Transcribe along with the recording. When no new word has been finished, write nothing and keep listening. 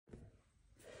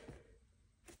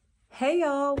Hey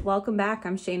y'all, welcome back.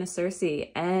 I'm Shayna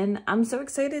Cersei, and I'm so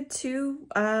excited to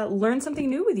learn something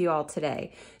new with you all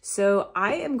today. So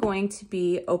I am going to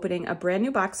be opening a brand new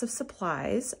box of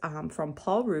supplies from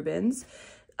Paul Rubens.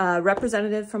 A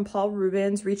representative from Paul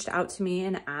Rubens reached out to me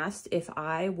and asked if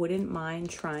I wouldn't mind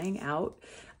trying out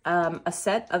a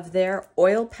set of their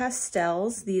oil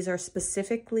pastels. These are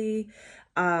specifically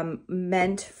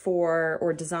meant for,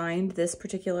 or designed, this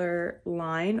particular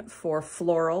line for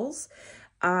florals.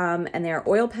 And they're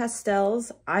oil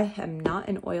pastels. I am not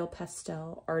an oil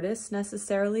pastel artist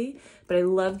necessarily, but I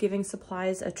love giving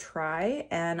supplies a try,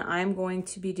 and I'm going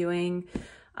to be doing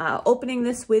opening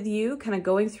this with you, kind of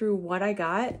going through what I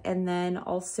got, and then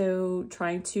also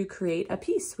trying to create a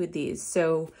piece with these.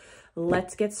 So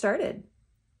let's get started.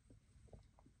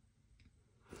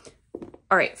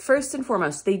 All right, first and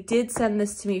foremost, they did send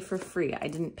this to me for free. I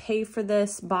didn't pay for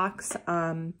this box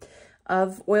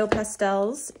of oil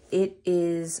pastels. It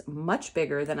is much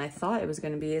bigger than I thought it was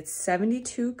going to be. It's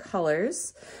 72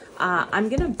 colors. I'm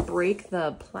going to break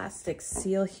the plastic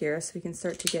seal here so we can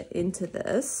start to get into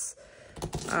this.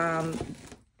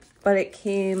 But it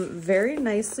came very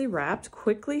nicely wrapped,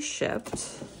 quickly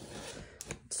shipped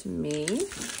to me.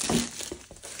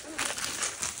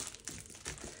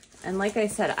 And like I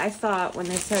said, I thought when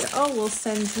they said, oh, we'll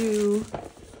send you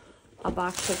a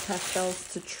box of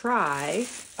pastels to try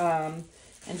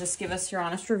and just give us your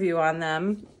honest review on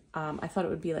them. I thought it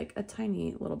would be like a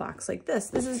tiny little box like this.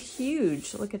 This is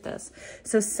huge. Look at this.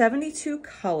 So 72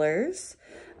 colors,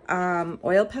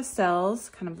 oil pastels,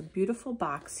 kind of a beautiful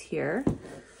box here.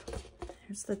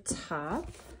 Here's the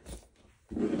top.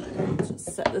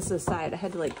 Just set this aside. I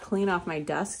had to like clean off my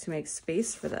desk to make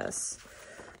space for this.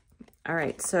 All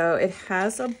right, so it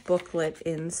has a booklet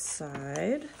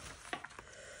inside.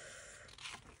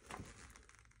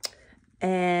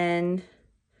 And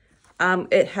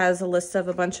it has a list of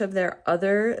a bunch of their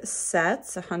other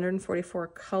sets, 144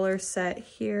 color set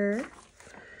here.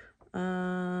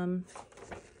 And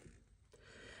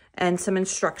some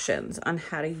instructions on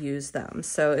how to use them.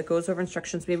 So it goes over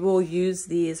instructions. Maybe we'll use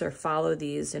these or follow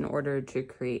these in order to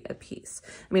create a piece.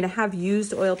 I mean, I have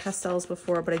used oil pastels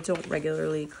before, but I don't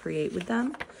regularly create with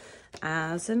them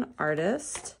as an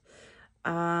artist.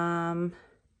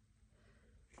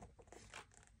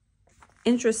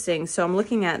 Interesting. So I'm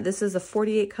looking at, this is a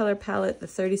 48 color palette, the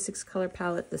 36 color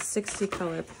palette, the 60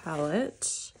 color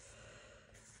palette,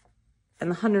 and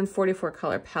the 144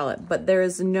 color palette, but there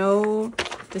is no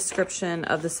description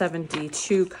of the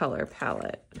 72 color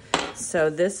palette.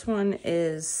 So this one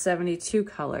is 72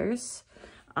 colors,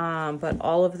 but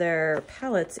all of their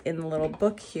palettes in the little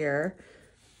book here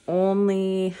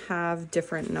only have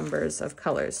different numbers of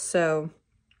colors. So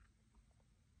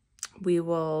we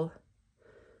will,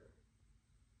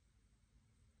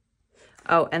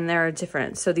 oh, and there are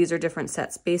different, so these are different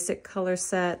sets. Basic color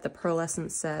set, the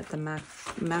pearlescent set, the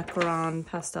macaron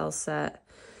pastel set.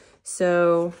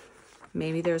 So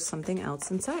maybe there's something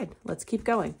else inside. Let's keep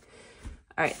going.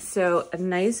 All right, so a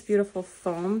nice, beautiful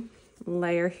foam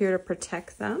layer here to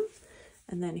protect them.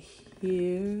 And then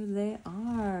here they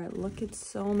are. Look at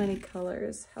so many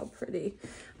colors. How pretty.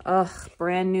 Ugh,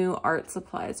 brand new art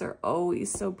supplies are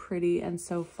always so pretty and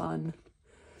so fun.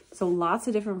 So lots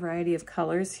of different variety of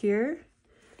colors here,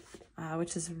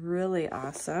 which is really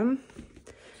awesome.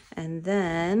 And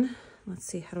then, let's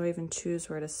see, how do I even choose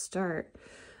where to start?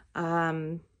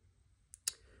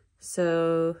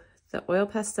 So the oil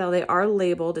pastel, they are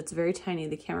labeled. It's very tiny.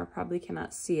 The camera probably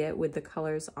cannot see it with the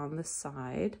colors on the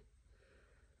side.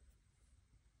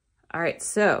 All right,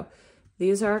 so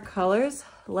these are our colors.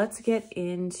 Let's get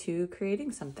into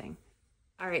creating something.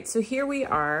 All right, so here we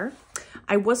are.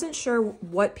 I wasn't sure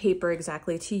what paper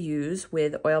exactly to use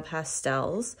with oil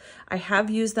pastels. I have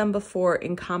used them before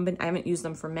in I haven't used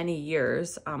them for many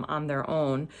years on their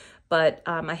own, but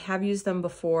I have used them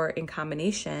before in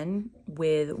combination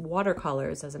with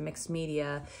watercolors as a mixed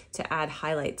media to add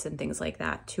highlights and things like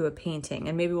that to a painting.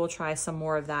 And maybe we'll try some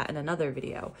more of that in another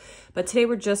video. But today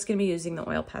we're just gonna be using the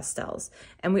oil pastels,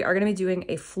 and we are gonna be doing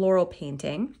a floral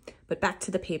painting. But back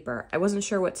to the paper, I wasn't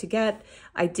sure what to get.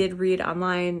 I did read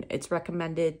online, it's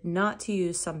recommended not to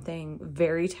use something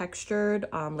very textured,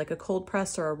 like a cold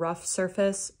press or a rough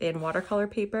surface in watercolor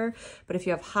paper. But if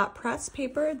you have hot press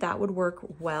paper, that would work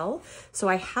well. So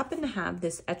I happen to have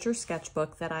this Etcher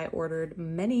sketchbook that I ordered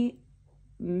many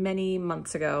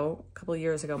months ago, a couple of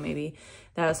years ago maybe,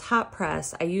 that was hot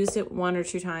press. I used it 1 or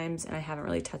 2 times and I haven't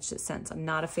really touched it since. I'm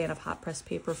not a fan of hot press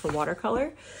paper for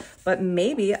watercolor, but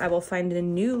maybe I will find a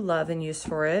new love and use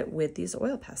for it with these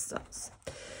oil pastels.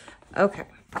 Okay,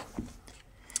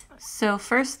 So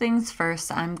first things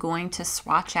first, I'm going to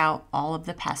swatch out all of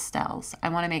the pastels. I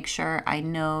want to make sure I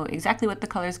know exactly what the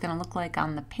color is going to look like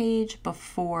on the page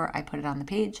before I put it on the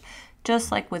page,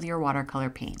 just like with your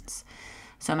watercolor paints.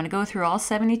 So I'm going to go through all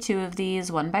 72 of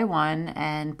these one by one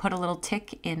and put a little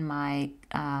tick in my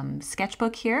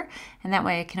sketchbook here, and that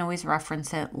way I can always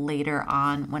reference it later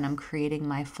on when I'm creating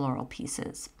my floral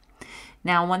pieces.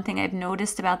 Now, one thing I've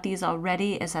noticed about these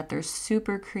already is that they're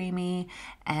super creamy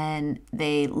and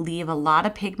they leave a lot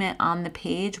of pigment on the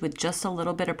page with just a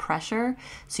little bit of pressure.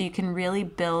 So you can really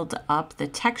build up the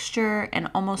texture and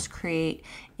almost create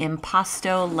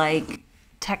impasto-like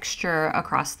texture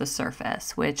across the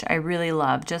surface, which I really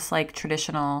love, just like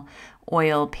traditional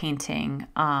oil painting,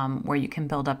 where you can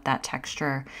build up that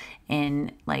texture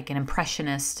in like an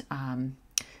impressionist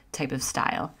type of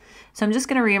style. So I'm just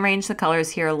going to rearrange the colors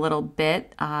here a little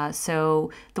bit. So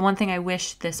the one thing I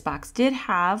wish this box did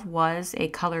have was a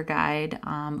color guide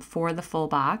for the full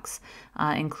box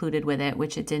included with it,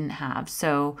 which it didn't have.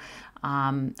 So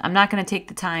I'm not going to take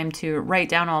the time to write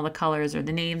down all the colors or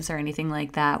the names or anything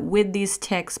like that with these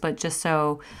ticks, but just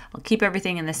so I'll keep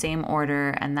everything in the same order,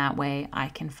 and that way I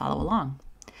can follow along.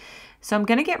 So I'm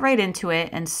going to get right into it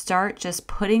and start just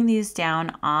putting these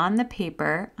down on the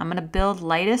paper. I'm going to build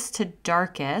lightest to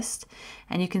darkest,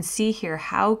 and you can see here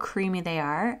how creamy they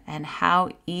are and how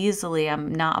easily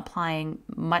I'm not applying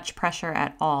much pressure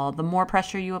at all. The more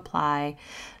pressure you apply,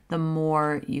 the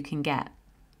more you can get.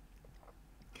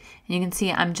 And you can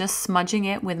see I'm just smudging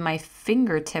it with my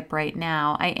fingertip right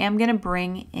now. I am going to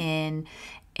bring in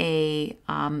a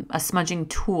smudging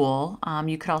tool.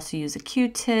 You could also use a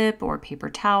Q-tip or a paper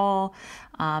towel.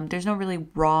 There's no really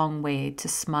wrong way to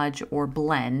smudge or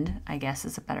blend, I guess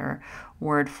is a better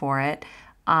word for it.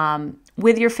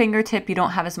 With your fingertip, you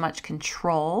don't have as much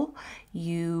control.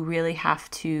 You really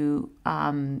have to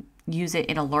use it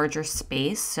in a larger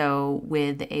space. So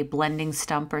with a blending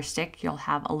stump or stick, you'll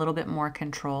have a little bit more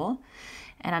control.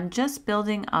 And I'm just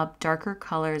building up darker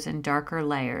colors and darker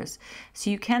layers.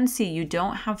 So you can see you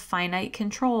don't have finite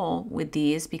control with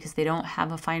these because they don't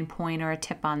have a fine point or a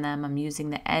tip on them. I'm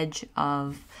using the edge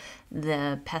of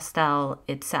the pastel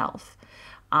itself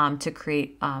to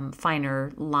create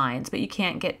finer lines, but you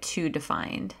can't get too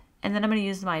defined. And then I'm going to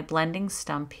use my blending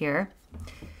stump here.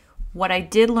 What I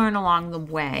did learn along the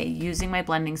way using my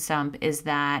blending stump is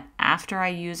that after I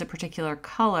use a particular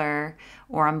color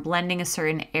or I'm blending a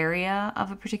certain area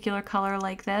of a particular color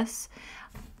like this,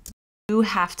 you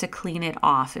have to clean it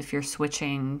off if you're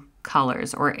switching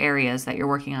colors or areas that you're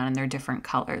working on and they're different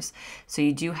colors. So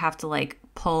you do have to like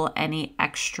pull any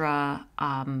extra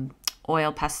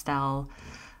oil pastel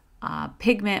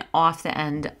pigment off the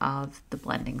end of the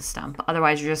blending stump.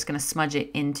 Otherwise, you're just going to smudge it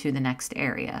into the next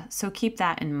area. So keep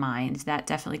that in mind. That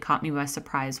definitely caught me by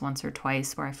surprise once or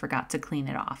twice where I forgot to clean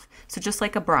it off. So just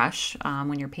like a brush,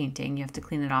 when you're painting, you have to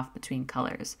clean it off between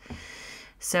colors.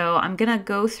 So I'm going to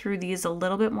go through these a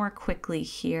little bit more quickly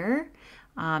here,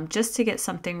 just to get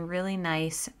something really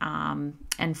nice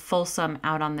and fulsome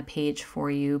out on the page for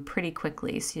you pretty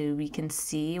quickly so we can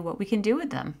see what we can do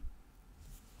with them.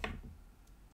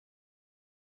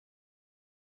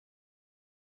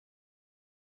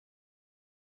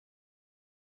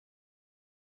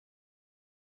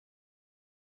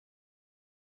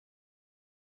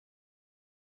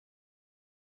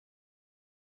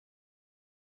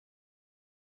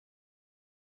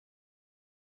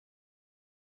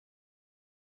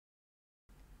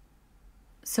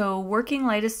 So working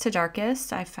lightest to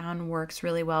darkest, I found works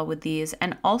really well with these,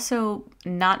 and also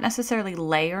not necessarily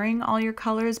layering all your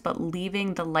colors, but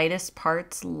leaving the lightest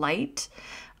parts light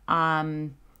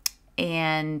and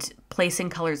placing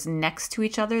colors next to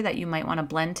each other that you might want to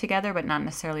blend together, but not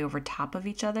necessarily over top of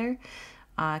each other,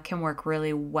 can work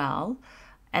really well.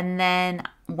 And then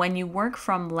when you work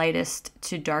from lightest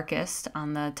to darkest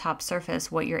on the top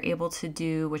surface, what you're able to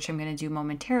do, which I'm going to do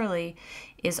momentarily,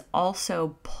 is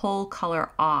also pull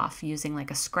color off using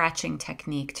like a scratching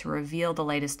technique to reveal the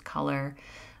lightest color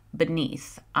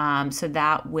beneath. So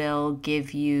that will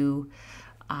give you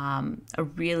a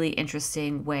really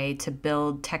interesting way to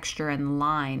build texture and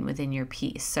line within your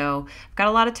piece. So I've got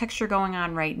a lot of texture going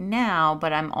on right now,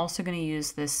 but I'm also going to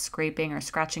use this scraping or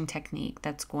scratching technique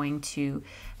that's going to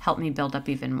help me build up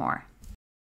even more.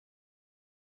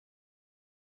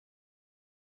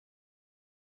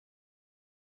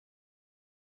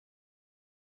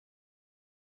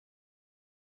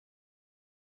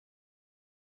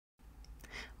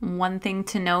 One thing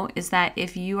to note is that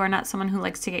if you are not someone who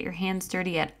likes to get your hands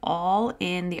dirty at all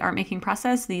in the art making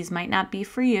process, these might not be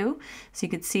for you. So you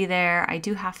could see there, I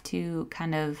do have to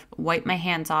kind of wipe my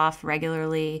hands off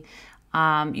regularly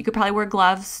You could probably wear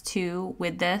gloves too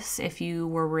with this if you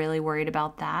were really worried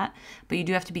about that, but you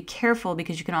do have to be careful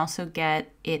because you can also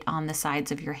get it on the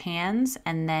sides of your hands,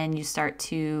 and then you start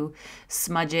to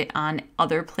smudge it on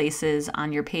other places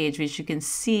on your page, which you can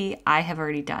see I have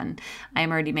already done. I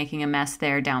am already making a mess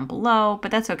there down below,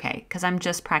 but that's okay because I'm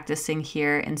just practicing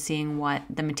here and seeing what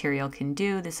the material can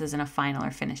do. This isn't a final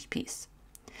or finished piece.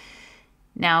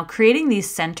 Now, creating these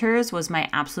centers was my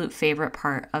absolute favorite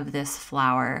part of this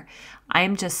flower. I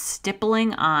am just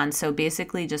stippling on, so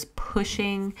basically just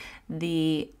pushing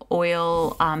the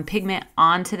oil pigment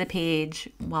onto the page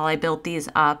while I built these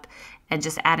up, and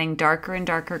just adding darker and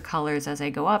darker colors as I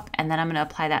go up. And then I'm going to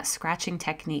apply that scratching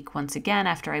technique once again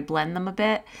after I blend them a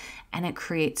bit, and it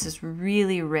creates this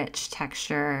really rich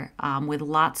texture with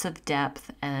lots of depth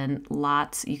and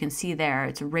lots, you can see there,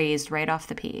 it's raised right off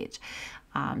the page.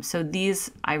 So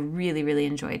these I really, really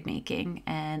enjoyed making,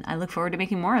 and I look forward to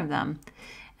making more of them.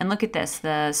 And look at this,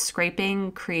 the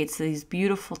scraping creates these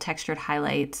beautiful textured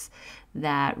highlights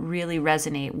that really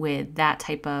resonate with that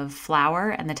type of flower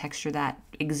and the texture that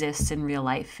exists in real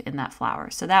life in that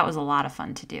flower. So that was a lot of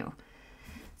fun to do.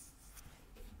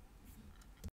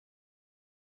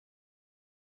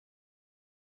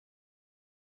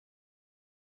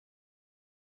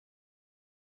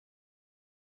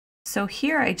 So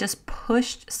here I just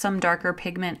pushed some darker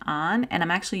pigment on, and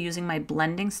I'm actually using my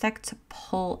blending stick to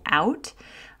pull out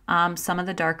some of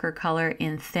the darker color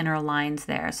in thinner lines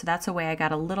there. So that's a way I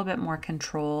got a little bit more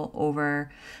control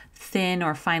over thin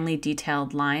or finely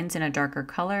detailed lines in a darker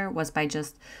color, was by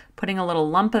just putting a little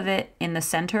lump of it in the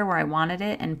center where I wanted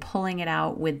it and pulling it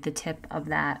out with the tip of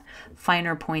that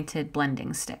finer pointed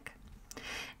blending stick.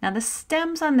 Now the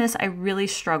stems on this I really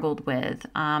struggled with.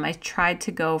 I tried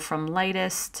to go from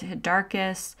lightest to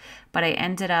darkest, but I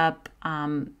ended up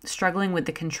struggling with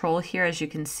the control here, as you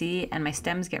can see, and my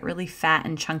stems get really fat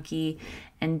and chunky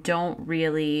and aren't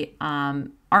really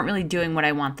doing what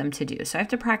I want them to do. So I have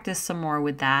to practice some more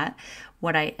with that.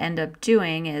 What I end up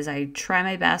doing is I try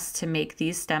my best to make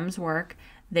these stems work.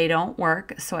 They don't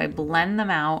work, so I blend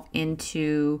them out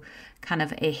into kind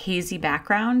of a hazy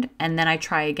background, and then I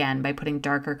try again by putting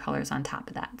darker colors on top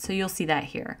of that. So you'll see that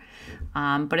here.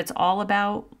 But it's all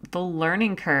about the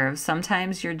learning curve.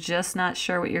 Sometimes you're just not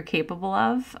sure what you're capable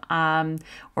of,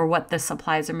 or what the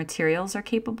supplies or materials are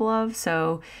capable of.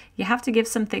 So you have to give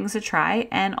some things a try,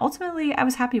 and ultimately I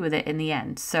was happy with it in the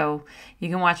end. So you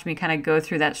can watch me kind of go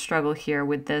through that struggle here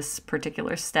with this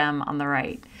particular stem on the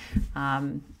right.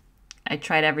 I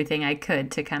tried everything I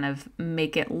could to kind of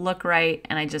make it look right,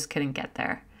 and I just couldn't get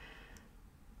there.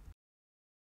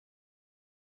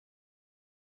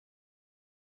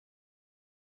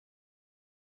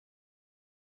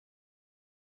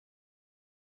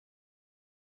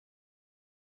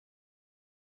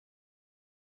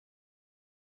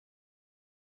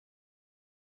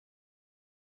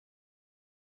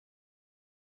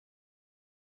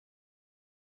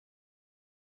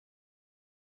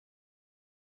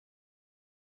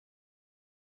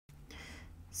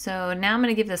 So now I'm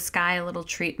going to give the sky a little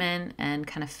treatment and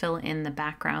kind of fill in the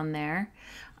background there.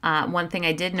 One thing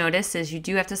I did notice is you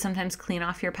do have to sometimes clean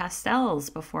off your pastels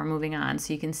before moving on.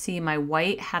 So you can see my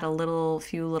white had a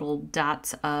few little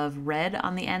dots of red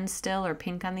on the end still, or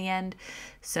pink on the end.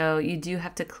 So you do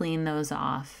have to clean those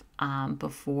off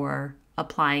before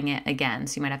applying it again.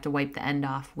 So you might have to wipe the end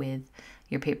off with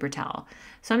your paper towel.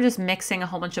 So I'm just mixing a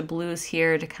whole bunch of blues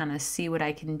here to kind of see what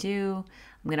I can do.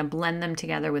 I'm going to blend them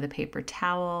together with a paper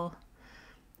towel.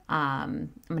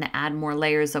 I'm going to add more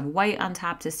layers of white on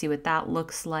top to see what that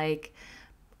looks like.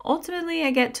 Ultimately, I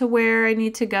get to where I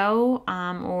need to go,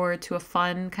 or to a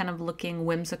fun kind of looking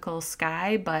whimsical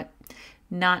sky, but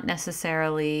not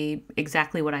necessarily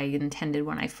exactly what I intended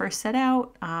when I first set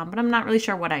out, but I'm not really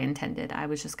sure what I intended. I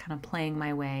was just kind of playing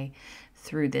my way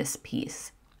through this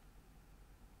piece.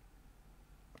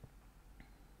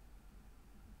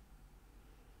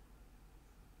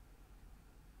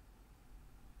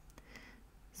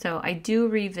 So I do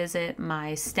revisit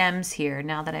my stems here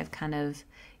now that I've kind of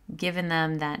given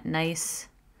them that nice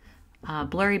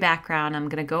blurry background. I'm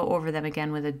going to go over them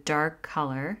again with a dark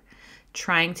color,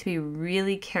 trying to be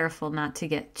really careful not to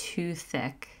get too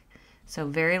thick. So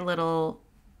very little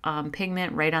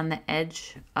pigment right on the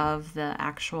edge of the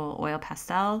actual oil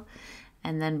pastel,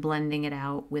 and then blending it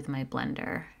out with my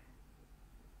blender.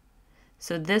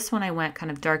 So this one I went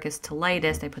kind of darkest to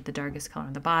lightest. I put the darkest color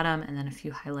on the bottom and then a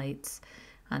few highlights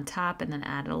on top, and then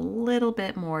add a little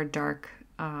bit more dark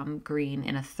green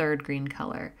in a third green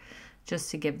color just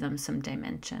to give them some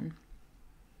dimension.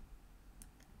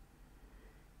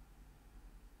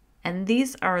 And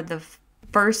these are the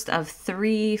first of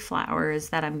 3 flowers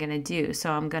that I'm gonna do.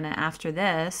 So I'm gonna, after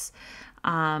this,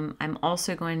 I'm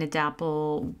also going to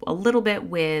dabble a little bit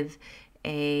with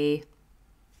a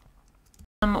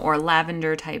or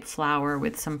lavender type flower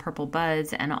with some purple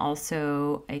buds, and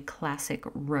also a classic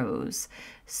rose.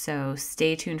 So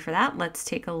stay tuned for that. Let's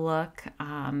take a look.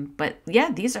 But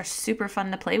yeah, these are super fun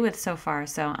to play with so far.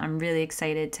 So I'm really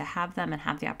excited to have them and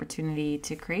have the opportunity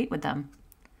to create with them.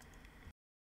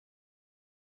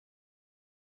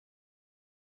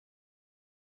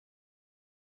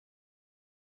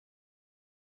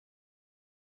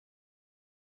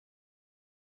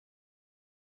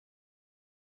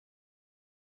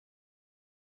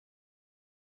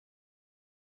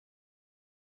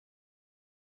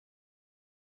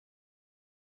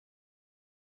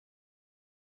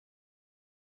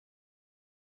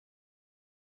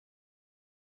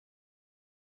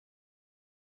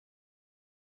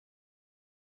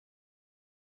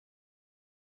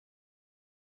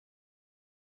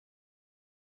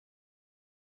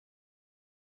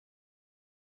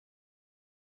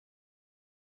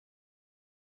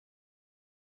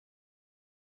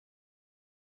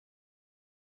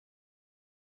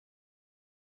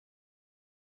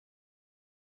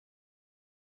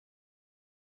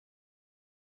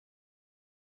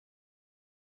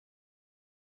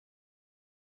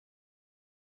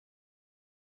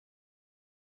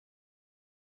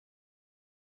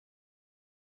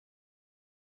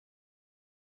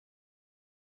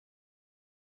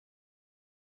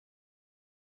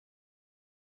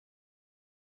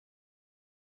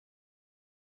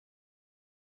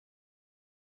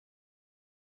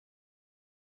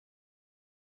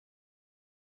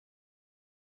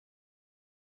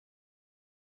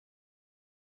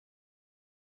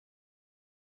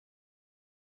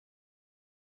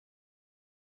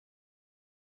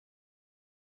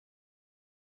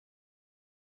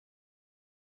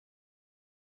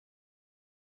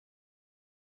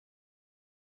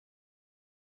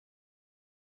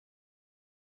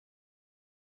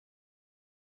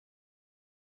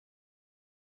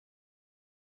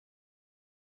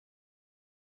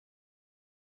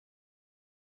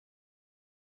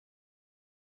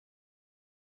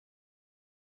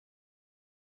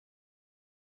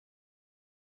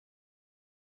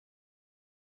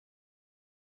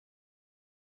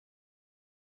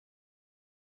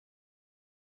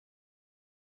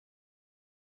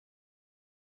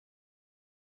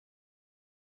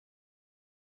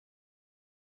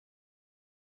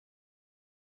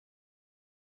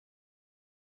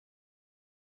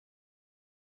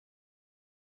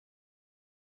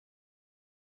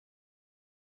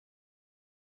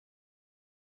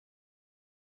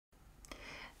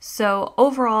 So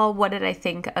overall, what did I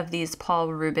think of these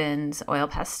Paul Rubens oil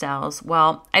pastels?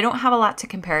 Well, I don't have a lot to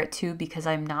compare it to because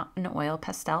I'm not an oil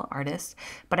pastel artist,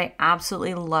 but I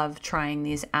absolutely love trying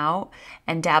these out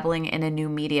and dabbling in a new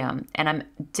medium. And I'm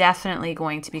definitely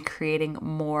going to be creating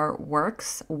more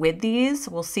works with these.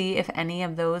 We'll see if any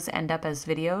of those end up as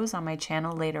videos on my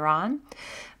channel later on.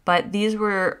 But these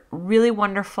were really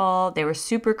wonderful. They were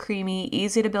super creamy,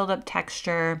 easy to build up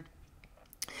texture.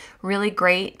 Really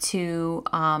great to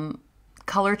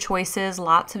color choices,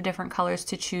 lots of different colors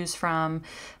to choose from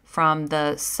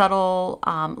the subtle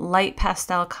light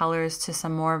pastel colors to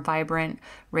some more vibrant,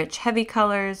 rich, heavy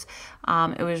colors.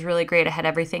 It was really great. I had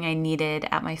everything I needed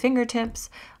at my fingertips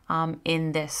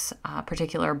in this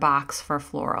particular box for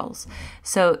florals.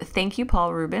 So thank you,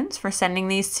 Paul Rubens, for sending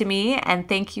these to me, and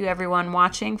thank you everyone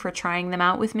watching for trying them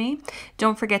out with me.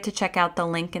 Don't forget to check out the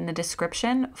link in the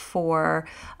description for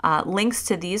links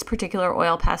to these particular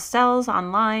oil pastels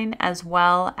online, as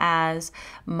well as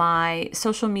my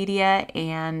social media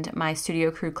and my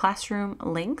Studio Crew classroom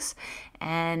links.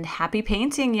 And happy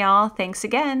painting, y'all. Thanks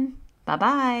again.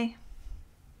 Bye-bye.